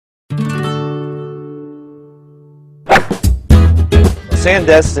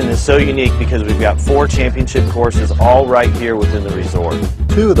Sandestin is so unique because we've got 4 championship courses all right here within the resort.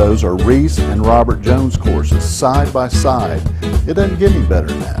 2 of those are Reese and Robert Jones courses, side by side. It doesn't get any better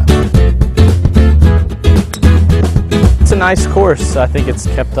than that. It's a nice course. I think it's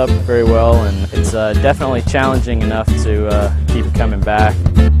kept up very well, and it's definitely challenging enough to keep coming back.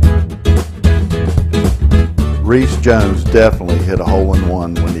 Reese Jones definitely hit a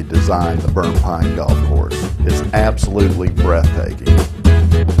hole-in-one when he designed the Burnt Pine Golf Course. It's absolutely breathtaking.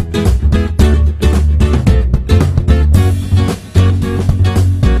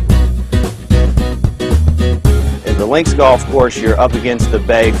 In the links golf course, you're up against the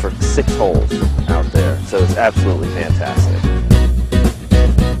bay for 6 holes out there, so it's absolutely fantastic.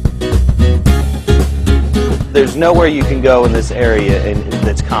 There's nowhere you can go in this area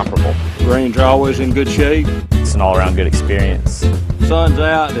that's comparable. Greens are always in good shape. It's an all-around good experience. Sun's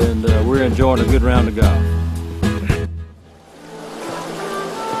out and we're enjoying a good round of golf.